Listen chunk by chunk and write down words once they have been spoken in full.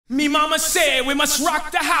Me mama said we must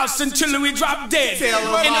rock the house until we drop dead.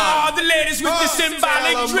 And all the ladies with the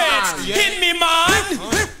symbolic dreads. Hit me, man.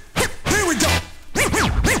 Here we go.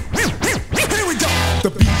 Here we go.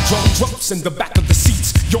 The beat drum drops in the back of the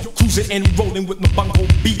seats. You're cruising and rolling with my bongo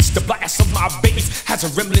beats. The blast of my bass has a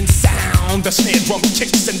rumbling sound. The snare drum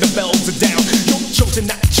kicks and the bells are down. You're chosen,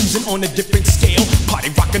 not choosing on a different scale. Party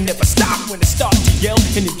rockin' never stop when it starts to yell.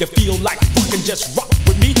 And if you feel like rockin', just rock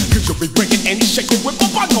with me, cause you'll be breaking and shaking with my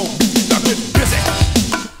bongo beats. Now get busy.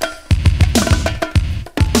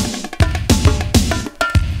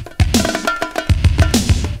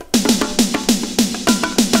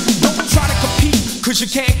 Cause you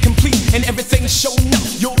can't complete and everything's showing up.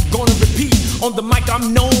 You're gonna repeat. On the mic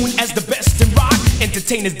I'm known as the best in rock.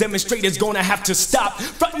 Entertainers, demonstrators gonna have to stop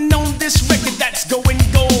frontin' on this record that's going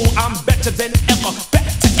gold. I'm better than ever,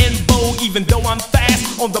 better and bold. Even though I'm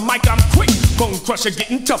fast, on the mic I'm quick. Bone crusher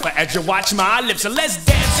getting tougher as you watch my lips. So let's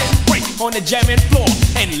dance and break on the jamming floor.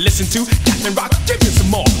 And listen to Captain Rock, give me some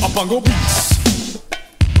more bongo beats.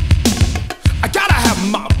 I gotta have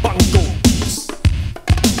my bongo beats.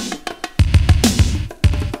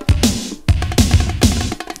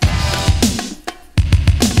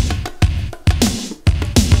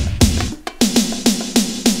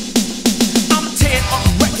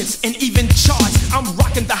 And even charts, I'm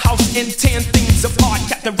rocking the house and tearing things apart.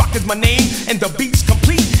 Captain Rock is my name, and the beat's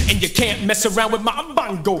complete. And you can't mess around with my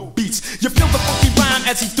bongo beats. You feel the funky rhyme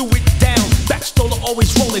as he threw it down. Back stroller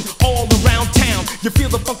always rolling all around town. You feel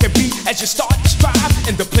the funky beat as you start to strive.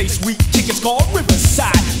 And the place we kick is called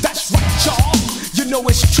Riverside. That's right, y'all. You know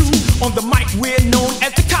it's true. On the mic we're known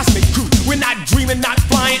as the Cosmic Crew. We're not dreaming, not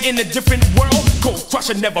flying in a different world. Cold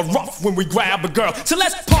crusher never rough when we grab a girl. So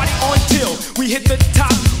let's party until we hit the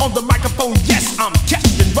top. On the microphone, yes, I'm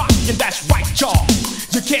Captain Rock, and that's right, y'all.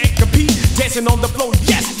 You can't compete, dancing on the floor,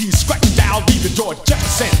 yes, he's scratching down, be the George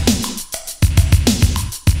Jefferson.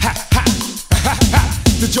 Ha ha, ha ha,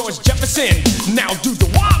 the George Jefferson, now do the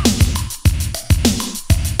wop.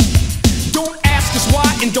 Don't ask us why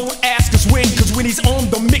and don't ask us when, cause when he's on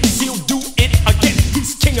the mix, he'll do it again.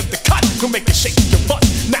 He's king of the cut, he'll make you shake your butt.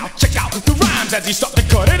 Now check out the rhymes as he starts to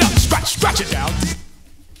cut it up. Scratch, scratch it out.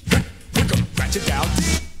 Scratch it out.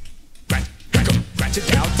 Scratch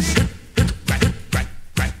it out.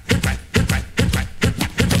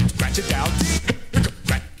 Scratch it out.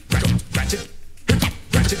 Scratch it.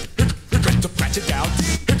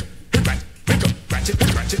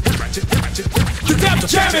 The Def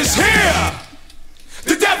Jam is here.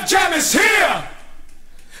 The Def Jam is here.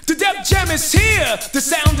 The Def Jam is here. The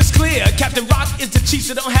sound is clear. Captain Rock is the chief,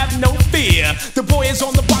 so don't have no fear. The boy is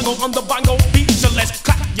on the bongo beat. So let's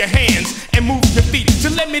clap your hands and move your feet. So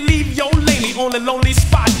let me leave your lady on a lonely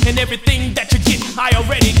spot. And everything that you get, I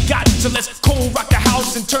already got. So let's cold rock the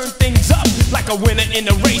house and turn things up. Like a winner in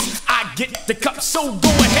a race, I get the cup. So go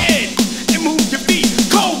ahead and move your feet.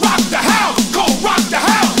 Cold rock the house. Cold rock the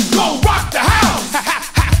house. Cold rock the house. Ha ha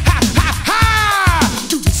ha ha ha ha.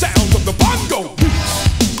 To the sound of the bongo beats.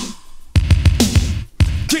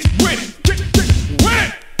 Get with it. Get with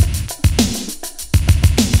it.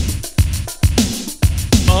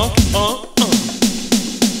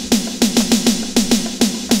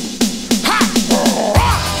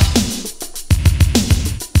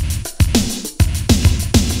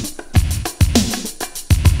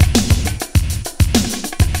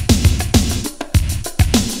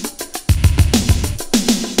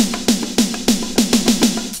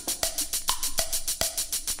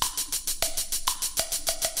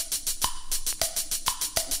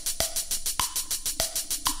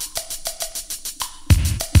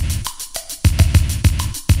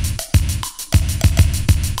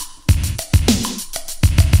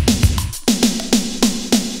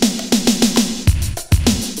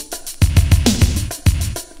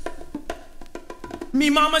 Me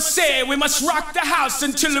mama said we must rock the house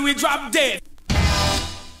until we drop dead.